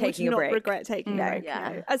regret I taking would a not break. regret taking a break. Yeah.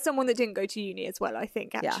 No. As someone that didn't go to uni as well, I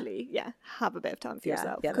think actually, have a bit of time for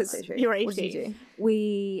yourself Yeah, that's because so true. you're 18. What did you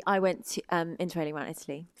do? I went to interrailing around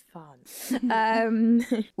Italy. Fun.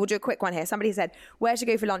 We'll do a quick one here. Somebody said, where to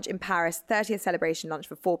go for lunch in Paris, 30th celebration lunch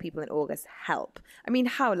for 4 people in August. Help. I mean,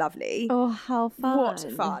 how lovely. Oh, how fun! What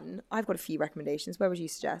fun. I've got a few recommendations. Where would you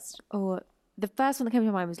suggest? Oh, the first one that came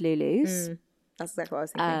to mind was Lulu's. That's exactly what I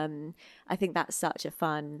was thinking. I think that's such a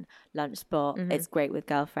fun lunch spot. It's great with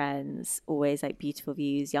girlfriends. Always like beautiful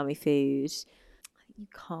views, yummy food. You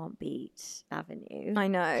can't beat L'Avenue. I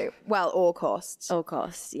know. Well, all costs. All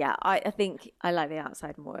costs, yeah. I think I like the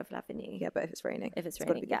outside more of L'Avenue. Yeah, but if it's raining. If it's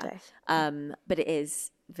gotta raining, be a good yeah. day. But it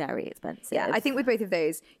is very expensive. Yeah, I think with both of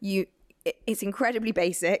those, it's incredibly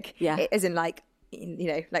basic. Yeah. It isn't like,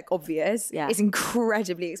 like obvious. Yeah. It's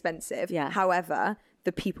incredibly expensive. Yeah. However,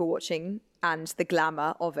 the people watching and the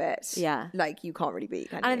glamour of it, Yeah. like you can't really beat.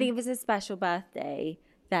 And I think if it's a special birthday,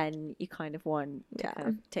 then you kind of want to kind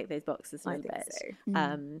of tick those boxes a little bit.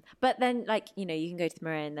 So. But then, like, you can go to the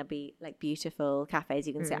Marin, there'll be like beautiful cafes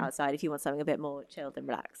you can sit outside if you want something a bit more chilled and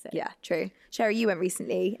relaxing. Yeah, true. Sherry, you went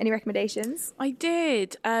recently. Any recommendations? I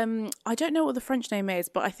did. I don't know what the French name is,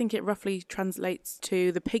 but I think it roughly translates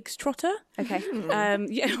to the Pig's Trotter. Okay.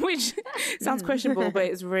 Yeah, which sounds questionable, but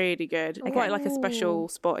it's really good. Quite like a special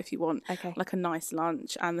spot if you want like a nice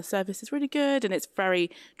lunch, and the service is really good, and it's very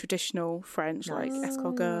traditional French, like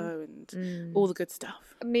escargot and all the good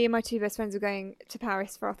stuff. Me and my 2 best friends are going to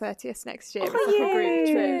Paris for our 30th next year. It's like a group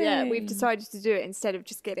trip. Yeah, we've decided to do it instead of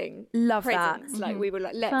just getting presents. Like we were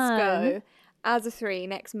like, let's go as a 3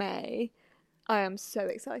 next May. I am so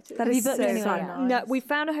excited. That is so fun. No, we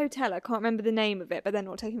found a hotel. I can't remember the name of it, but they're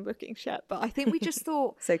not taking bookings yet. But I think we just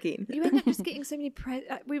thought so keen. You end up just getting so many.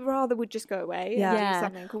 We rather would just go away. And do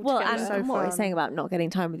something cool well, together. and what we're saying about not getting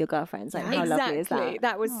time with your girlfriends, like how lovely is that?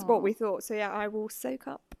 That was what we thought. So yeah, I will soak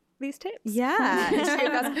up these tips. Yeah.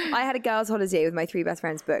 I had a girls' holiday with my 3 best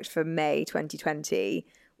friends booked for May 2020,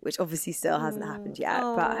 which obviously still hasn't happened yet.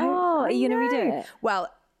 But are you going to redo it? Well,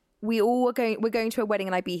 we're going to a wedding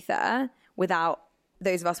in Ibiza without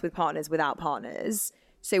those of us with partners, without partners.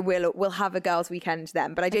 So we'll have a girls' weekend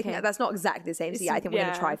then. But I do think that's not exactly the same. So yeah, I think we're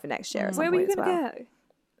going to try for next year. At some Where were you point going as to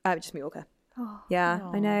well. go? Just Mallorca.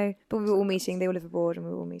 I know. But we were all meeting. They all live abroad and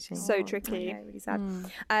we were all meeting. So tricky. I know, really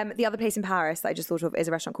sad. The other place in Paris that I just thought of is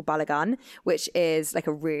a restaurant called Balagan, which is like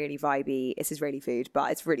a really vibey, it's Israeli food,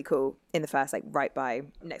 but it's really cool in the first, like right by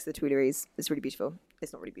next to the Tuileries. It's really beautiful.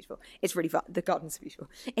 It's not really beautiful. It's really fun. The gardens are beautiful.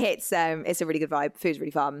 It's a really good vibe. Food's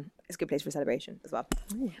really fun. It's a good place for a celebration as well.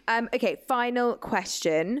 Okay, final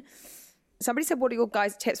question. Somebody said, what are your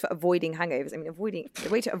guys' tips for avoiding hangovers? I mean, the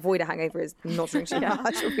way to avoid a hangover is not drink too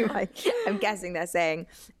much. I'm guessing they're saying.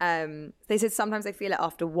 They said sometimes they feel it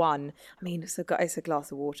after 1. I mean, it's a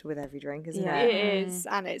glass of water with every drink, isn't it? It is.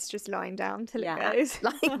 And it's just lying down till it goes.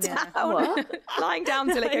 Lying down. Lying down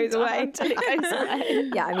till it goes away. Till it goes away.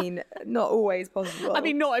 Yeah, I mean, not always possible. I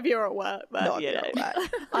mean, not if you're at work, but not at work.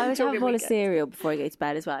 I would have a bowl of cereal before I go to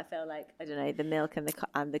bed as well. I feel like, I don't know, the milk and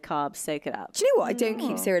the carbs soak it up. Do you know what? I don't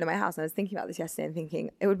keep cereal in my house. And I was thinking about this yesterday and thinking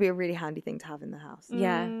it would be a really handy thing to have in the house.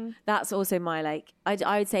 Yeah, that's also my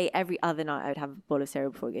I would say every other night I would have a bowl of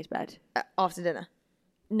cereal before we go to bed. After dinner?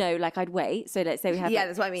 No, like I'd wait. So let's say we have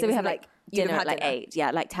that's what I mean. So we have like dinner at like 8.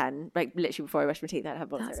 Yeah, like 10. Like literally before I brush my teeth, I'd have a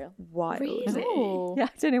bowl of cereal. Wild. Really? Yeah,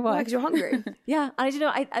 I don't know why. Because you're hungry. Yeah, and I don't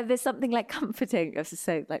know. There's something like comforting. This is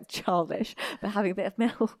so like childish, but having a bit of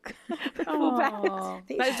milk before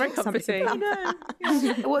bed. That is very comforting.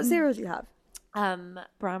 What cereal do you have?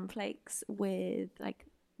 Bran flakes with like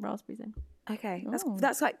raspberries in. Okay,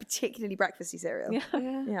 that's like particularly breakfasty cereal.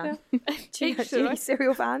 Yeah. Do you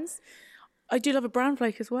cereal fans? I do love a bran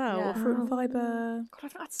flake as well, Yeah. or fruit and fibre. God,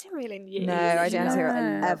 I've not had cereal in years. No, I don't have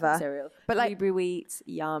cereal ever. Cereal. But like, Blueberry wheat,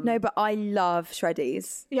 yum. no, but I love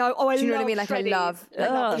Shreddies. Yeah, I Do you know what I love mean? Like, I Shreddies. love, I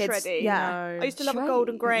love kids- Shreddies. yeah. I used to love a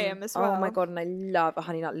Golden Graham as well. Oh my God, and I love a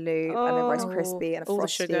Honey Nut Loop and a Rice Krispie and a all the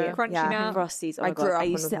Frosty. sugar. Crunchy yeah. Nut. Frosties. Oh I my grew God. up I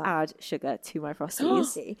on used to that. add sugar to my You Frosties.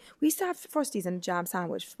 see, we used to have Frosties and a jam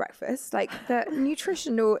sandwich for breakfast. Like, the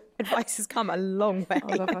nutritional advice has come a long way. Oh,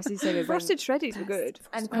 my Frosties so good. Frosted Shreddies were good.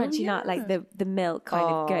 And crunchy nut, like the milk kind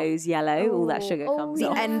of goes yellow. All that sugar comes The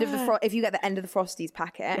off. end of the if you get the end of the Frosties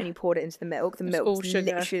packet and you poured it into the milk all milk's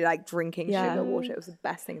sugar. literally like drinking Yeah. sugar water. It was the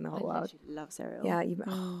best thing in the whole I world. literally love cereal. Yeah, it's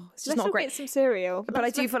just Let's not all great. get some cereal. But I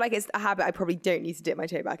do feel like it's a habit I probably don't need to dip my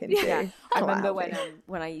toe back into. Yeah. I Not remember healthy.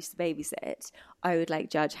 when I used to babysit, I would like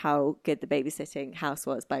judge how good the babysitting house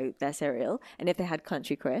was by their cereal. And if they had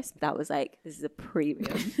Country Crisp, that was like, this is a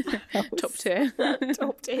premium. Top tier.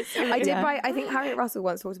 Top tier cereal. I did buy. I think Harriet Russell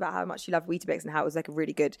once talked about how much she loved Weetabix and how it was like a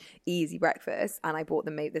really good, easy breakfast. And I bought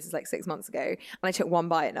them. This is like 6 months ago, and I took one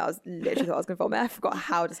bite and I was literally thought I was going to vomit. I forgot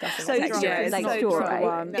how disgusting. So the texture dry. is. It's like So straw, dry.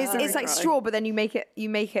 right? No. It's like straw, but then you make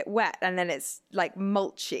it wet, and then it's like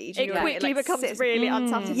mulchy. Do you It know what I mean? quickly like becomes sits- really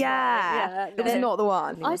unsatisfying. Yeah, no. it's not the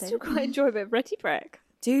one. I still quite enjoy a bit of Ready Break.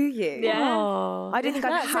 Do you? Yeah. Oh. I don't think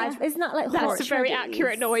I've That's had. Isn't that like That's hot a very Shreddies?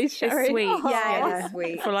 accurate noise, Sherry. It's sweet. Yeah, it's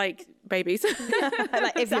sweet. For like babies.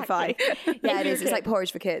 Like if you're fine. Yeah, it is. It's like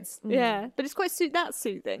porridge for kids. Yeah, but it's quite that's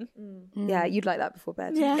soothing. Yeah, you'd like that before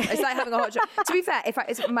bed. Yeah. It's like having a hot chocolate. To be fair,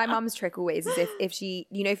 it's my mum's trick always is if she,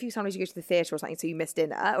 if you sometimes you go to the theatre or something, so you miss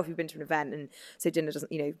dinner, or if you've been to an event and so dinner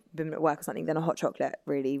doesn't, been at work or something, then a hot chocolate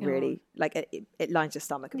really, really, like it lines your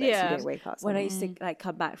stomach a bit so Yeah. you don't wake up. When I used to like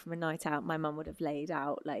come back from a night out, my mum would have laid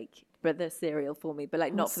out like the cereal for me, but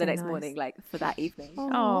like not for the so next nice. morning, like for that evening.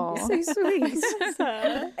 Oh, So sweet.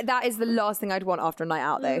 That is the last thing I'd want after a night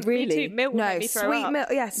out, though. Me too. Milk would No, make me throw sweet up. milk.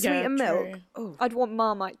 Yeah, sweet Yeah, and milk. true. Oh, I'd want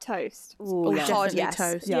Marmite toast. Ooh, yeah. hard definitely yes.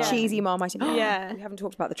 toast. Yeah. Cheesy Marmite. Yeah. We haven't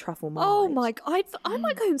talked about the truffle Marmite. Oh my god! I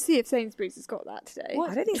might go and see if Sainsbury's has got that today. I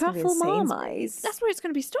don't think it's gonna be in Truffle Sainsbury's. Marmite? That's where it's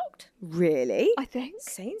going to be stocked. Really? I think.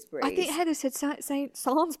 Sainsbury's. I think Heather said Sainsbury's.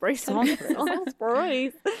 Sainsbury's.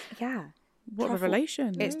 Sainsbury's. Yeah. what a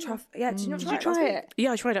revelation. It's truffle. Yeah, did you not Did try you it? last try week? it?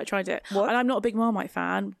 Yeah, I tried it. What? And I'm not a big Marmite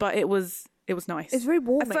fan, but it was nice. It's very I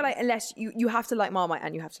warming. feel like unless you have to like Marmite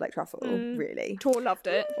and you have to like truffle, really. Tor loved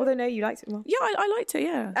it. Although no, you liked it more. Yeah, I liked it,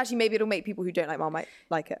 yeah. Actually, maybe it'll make people who don't like Marmite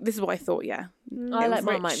like it. This is what I thought, yeah. I like was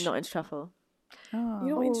Marmite, rich. not into truffle. You're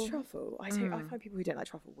not into truffle. I find people who don't like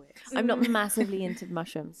truffle weird. I'm not massively into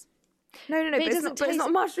mushrooms. No, But it but it's doesn't not. But it's taste-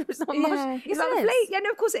 not mushroom. It's not Yeah. mushroom. It's about Yes, the it flavor. is. Yeah, no,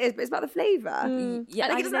 of course it is. But it's about the flavor. Yeah,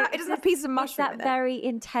 Like, it doesn't have pieces of It's mushroom. that in it. very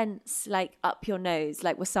intense, like up your nose,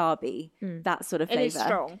 like wasabi. That sort of It flavor. is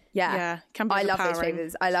strong. Yeah, Yeah, can be I love those overpowering.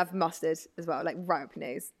 flavors. I love mustard as well, like right up your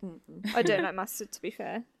nose. I don't like mustard, to be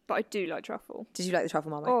fair, but I do like truffle. Did you like the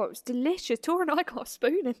truffle Marmite? Oh, it was delicious. Tor and I got a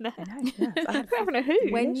spoon in there. Yeah, I had We're having a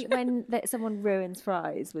hoot. When someone ruins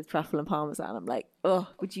fries with truffle and parmesan, I'm like, oh,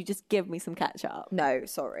 would you just give me some ketchup? No,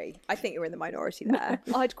 sorry. I think you're in the minority there.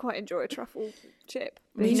 I'd quite enjoy a truffle chip.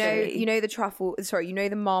 you know the truffle. Sorry, you know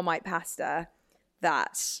the Marmite pasta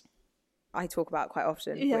that I talk about quite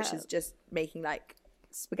often, which Yeah. is just making like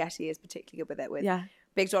spaghetti is particularly good with it. With Yeah.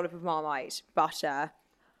 big dollop of Marmite, butter.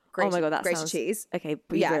 Oh Grated, my god, that grated sounds cheese. Okay,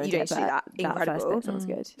 But yeah, ruined you don't it, see but that. That first Incredible. bit sounds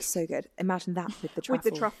good. So good. Imagine that with the truffle.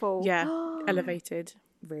 With the truffle. Yeah, elevated.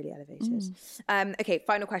 Really elevated. Okay,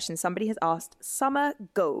 final question. Somebody has asked summer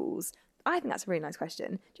goals. I think that's a really nice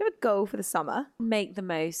question. Do you have a goal for the summer? Make the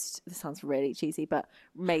most. This sounds really cheesy, but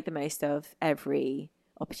make the most of every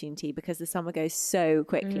opportunity because the summer goes so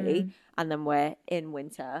quickly, and then we're in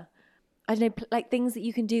winter. I don't know, like things that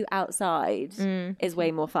you can do outside is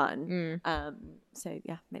way more fun. So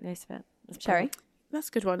yeah, make the most of it. That's Sherry? That's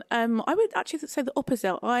a good one. I would actually say the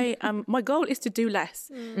opposite. My goal is to do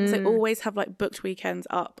less. So always have like booked weekends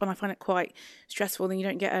up, and I find it quite stressful. Then you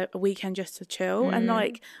don't get a weekend just to chill. And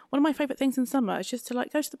like one of my favourite things in summer is just to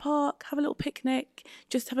like go to the park, have a little picnic,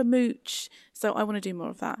 just have a mooch. So I want to do more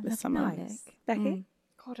of that this summer. Nice. Becky?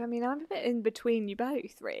 God, I mean, I'm a bit in between you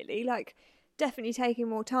both, really. Like, definitely taking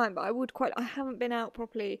more time, but I haven't been out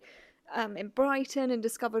properly in Brighton and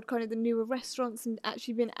discovered kind of the newer restaurants and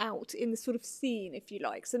actually been out in the sort of scene, if you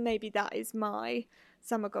like. So maybe that is my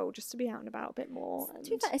summer goal, just to be out and about a bit more. To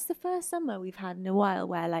be fair, it's the first summer we've had in a while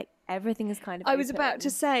where like everything is kind of I was open. about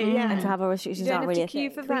to say, yeah. And travel You restrictions don't aren't have really to queue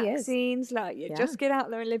a for thing. 3 years. vaccines. Like, you Yeah. just get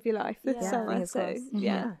out there and live your life this Yeah, summer. fingers So, crossed.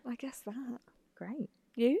 yeah, I guess that. Great.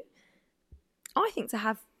 You? I think to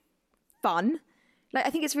have fun. Like, I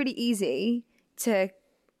think it's really easy to,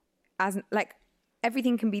 like,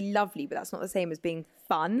 everything can be lovely, but that's not the same as being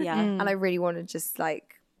fun. Yeah. And I really want to just,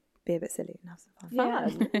 like, be a bit silly and have some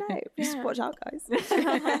fun. Fun. Just watch out, guys.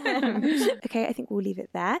 Okay, I think we'll leave it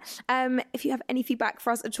there. If you have any feedback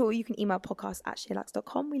for us at all, you can email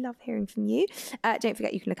podcast@sheerluxe.com. We love hearing from you. Don't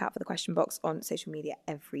forget, you can look out for the question box on social media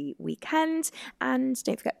every weekend. And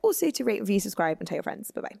don't forget also to rate, review, subscribe, and tell your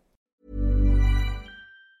friends. Bye-bye.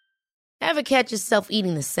 Ever catch yourself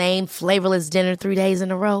eating the same flavorless dinner 3 days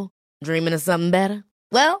in a row? Dreaming of something better?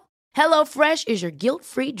 Well, HelloFresh is your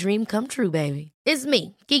guilt-free dream come true, baby. It's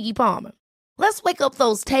me, Keke Palmer. Let's wake up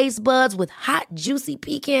those taste buds with hot, juicy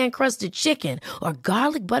pecan-crusted chicken or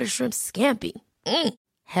garlic butter shrimp scampi.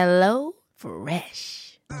 Hello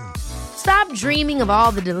Fresh. Stop dreaming of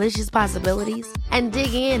all the delicious possibilities and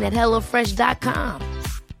dig in at HelloFresh.com.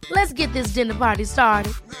 Let's get this dinner party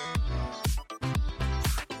started.